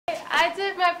I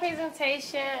did my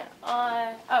presentation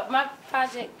on, my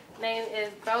project name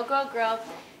is Grow, Grow, Grow,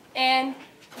 and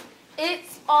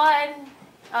it's on,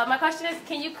 my question is,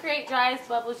 can you create dry ice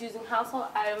bubbles using household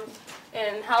items,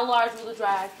 and how large will the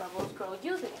dry ice bubbles grow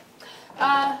using it?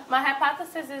 My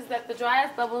hypothesis is that the dry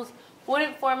ice bubbles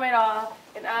wouldn't form at all,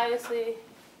 and obviously,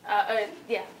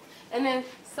 yeah. And then,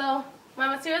 so my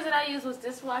materials that I used was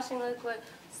dishwashing liquid,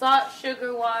 salt,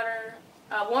 sugar, water,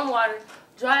 warm water,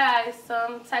 dry ice,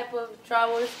 some type of dry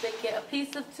water spigot, a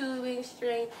piece of tubing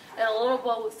string, and a little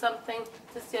bowl with something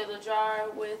to seal the jar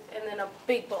with, and then a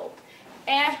big bowl.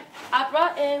 And I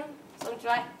brought in some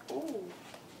dry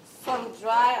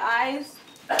ice,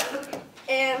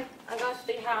 and I'm going to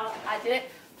show you how I did it.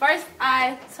 First,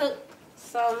 I took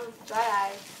some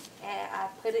dry ice, and I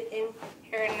put it in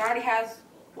here, and it already has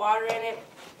water in it.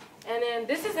 And then,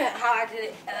 this isn't how I did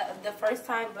it the first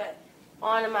time, but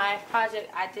on my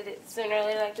project, I did it sooner or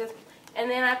later like this. And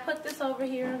then I put this over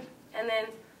here, and then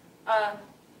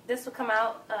this will come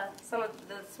out. Some of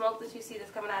the smoke that you see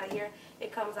that's coming out of here,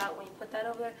 it comes out when you put that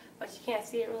over there, but you can't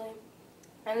see it really.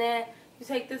 And then you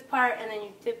take this part, and then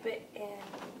you dip it in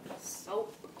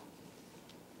soap.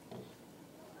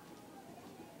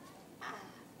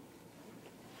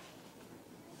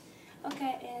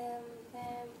 Okay, and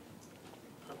then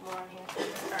put more in here because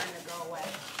it's starting to go away.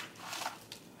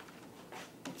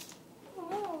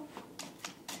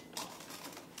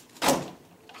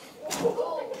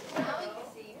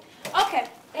 Okay,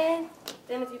 and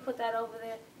then if you put that over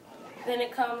there, then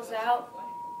it comes out,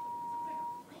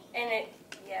 and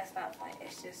yeah, it's not fine,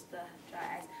 it's just the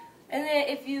dry ice. And then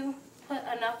if you put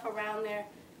enough around there,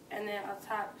 and then on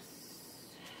top,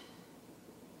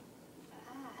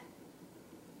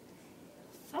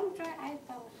 some dry ice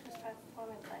bubbles should start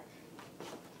forming, but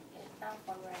it's not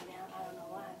forming right now, I don't know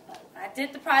why, but when I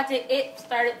did the project, it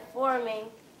started forming.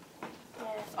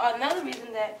 And so another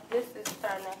reason that this is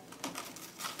starting to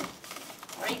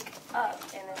break up,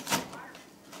 and it's,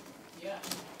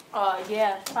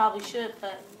 yeah, probably should,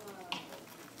 but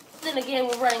then again,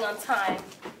 we're running on time.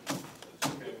 Oh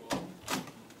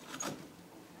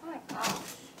my gosh,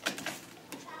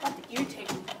 about to irritate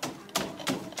me.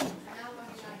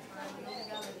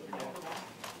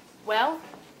 Well,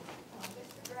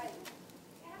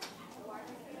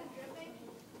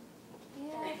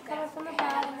 yeah, it's coming from the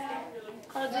bottom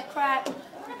because it cracked,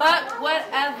 but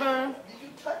whatever.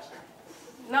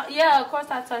 No, yeah, of course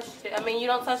I touched it. I mean, you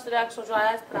don't touch the actual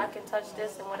dry ice, but I can touch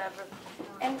this and whatever.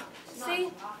 And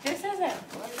see, this isn't.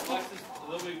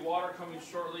 There'll be water coming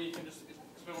shortly. You can just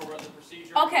explain more about the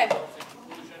procedure. Okay.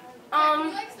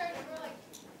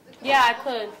 Yeah, I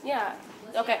could. Yeah.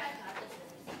 Okay.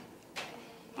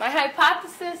 My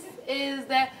hypothesis is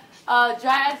that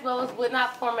dry ice bubbles would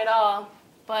not form at all,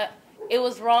 but it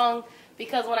was wrong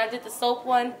because when I did the soap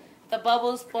one, the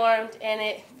bubbles formed and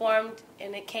it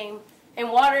came. And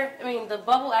water, I mean, the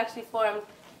bubble actually formed.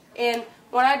 And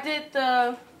when I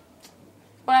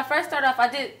first started off, I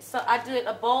did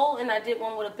a bowl, and I did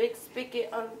one with a big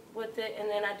spigot with it, and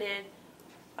then I did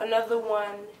another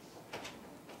one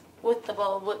with the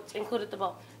bowl, which included the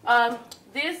bowl.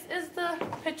 This is the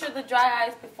picture of the dry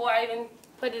ice before I even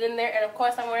put it in there, and of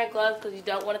course I'm wearing gloves because you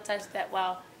don't want to touch that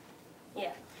while,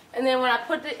 yeah. And then when I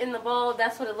put it in the bowl,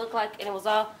 that's what it looked like, and it was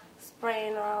all spraying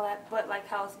and all that, but like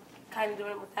how I was kind of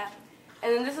doing it with that.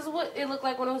 And then this is what it looked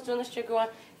like when I was doing the sugar one.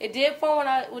 It did form when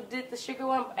I did the sugar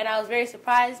one, and I was very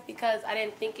surprised because I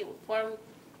didn't think it would form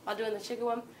while doing the sugar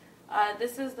one.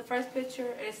 This is the first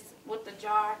picture. It's with the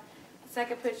jar. The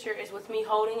second picture is with me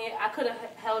holding it. I could have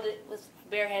held it with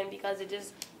bare hand because it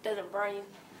just doesn't burn you.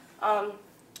 And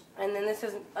then this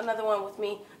is another one with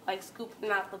me like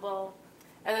scooping out the bowl.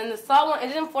 And then the salt one, it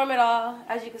didn't form at all.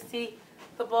 As you can see,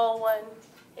 the bowl one,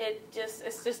 it's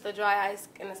just the dry ice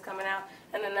and it's coming out.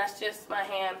 And then that's just my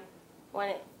hand when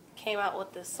it came out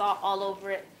with the salt all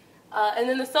over it. And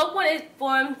then the soap one, it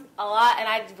formed a lot, and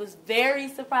I was very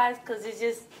surprised because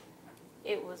it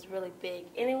was really big.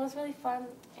 And it was really fun,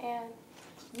 and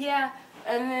yeah.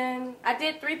 And then I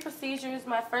did 3 procedures.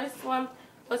 My first one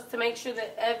was to make sure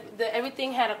that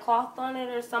everything had a cloth on it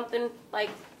or something, like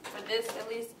for this at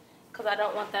least, because I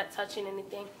don't want that touching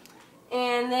anything.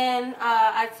 And then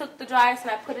I took the dry ice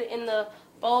and I put it in the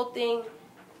bowl thing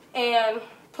and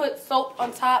put soap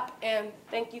on top, and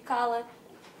thank you, Colin.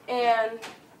 And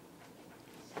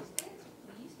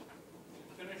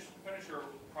finish your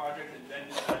project and then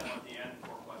decide at the end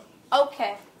for questions.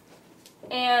 Okay.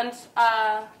 And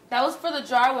that was for the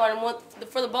jar one.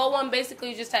 For the bowl one,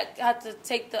 basically you just had to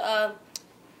take the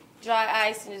dry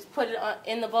ice and just put it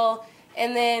in the bowl,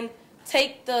 and then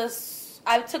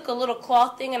I took a little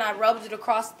cloth thing and I rubbed it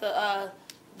across the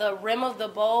the rim of the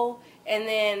bowl, and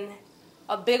then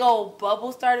a big old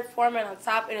bubble started forming on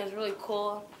top, and it was really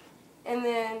cool. And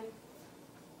then,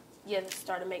 yeah, it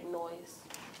started to make noise.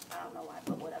 I don't know why,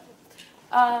 but whatever.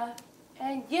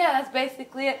 And yeah, that's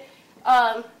basically it.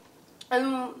 And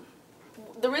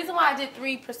the reason why I did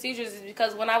 3 procedures is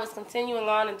because when I was continuing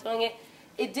on and doing it,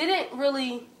 it didn't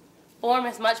really form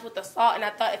as much with the salt, and I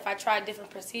thought if I tried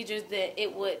different procedures that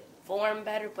it would form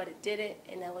better, but it didn't,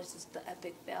 and that was just the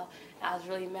epic fail. I was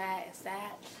really mad and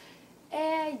sad.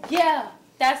 And yeah,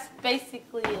 that's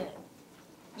basically it.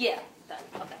 Yeah, done.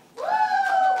 Okay.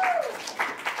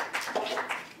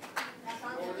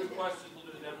 We'll do questions, we'll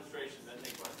do the demonstration, then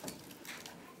take questions.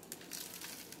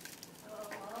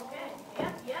 Okay,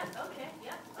 yeah, okay,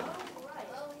 yeah, all right.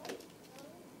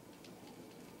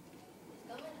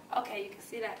 Okay, you can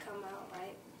see that come out,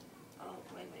 right? Oh,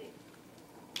 wait.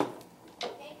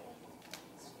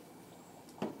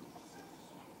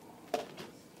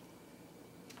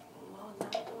 Well,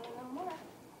 not doing no more.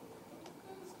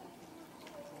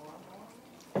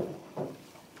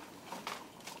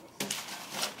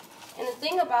 And the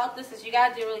thing about this is you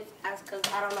gotta do really fast because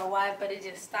I don't know why, but it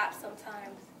just stops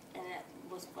sometimes, and that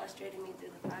was frustrating me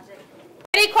through the project.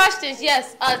 Any questions?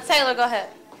 Yes. Taylor, go ahead.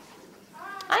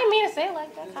 I didn't mean to say it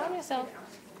like that. Calm yourself.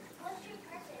 What's your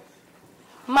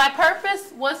purpose? My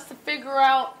purpose was to figure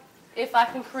out if I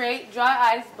can create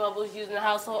dry ice bubbles using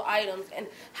household items and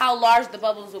how large the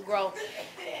bubbles will grow.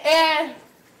 And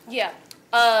yeah,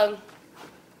 oh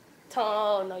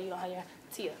no, you don't have your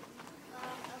Tia.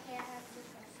 Okay, I have 2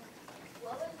 questions.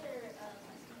 What was your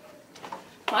question?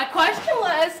 My question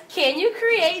was, can you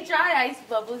create dry ice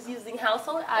bubbles using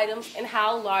household items and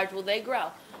how large will they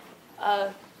grow?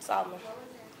 Solomon. What was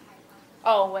your hypothesis?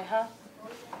 Oh, wait, huh?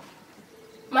 What was your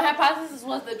My hypothesis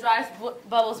was the dry ice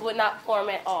bubbles would not form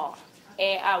at all.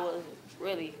 And I was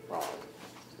really wrong.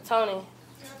 Tony.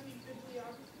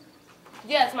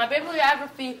 Yes, my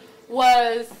bibliography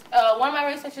was, one of my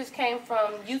researchers came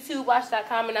from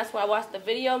YouTubeWatch.com, and that's where I watched the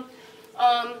video.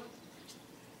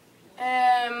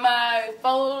 And my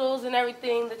photos and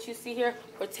everything that you see here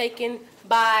were taken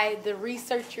by the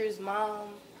researcher's mom.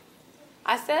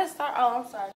 I said start, oh, I'm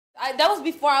sorry. That was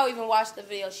before I even watched the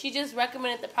video. She just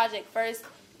recommended the project first,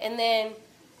 and then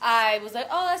I was like,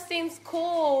 oh, that seems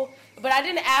cool. But I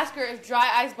didn't ask her if dry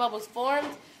ice bubbles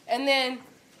formed, and then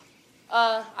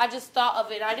I just thought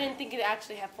of it. I didn't think it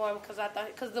actually had formed because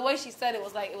the way she said it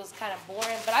was like, it was kind of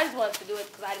boring, but I just wanted to do it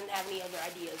because I didn't have any other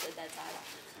ideas at that time.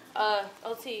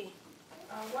 OT.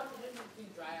 What's the difference between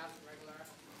dry ice and regular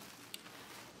ice?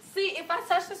 See, if I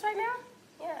touch this right now,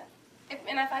 yeah.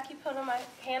 And if I keep putting my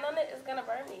hand on it, it's going to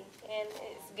burn me. And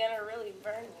it's going to really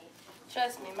burn me.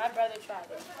 Trust me, my brother tried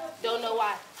it. Don't know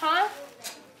why. Huh?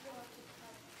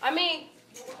 I mean,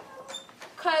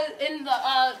 because in the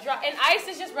in ice,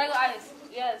 it's just regular ice.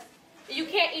 Yes. You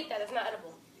can't eat that. It's not edible.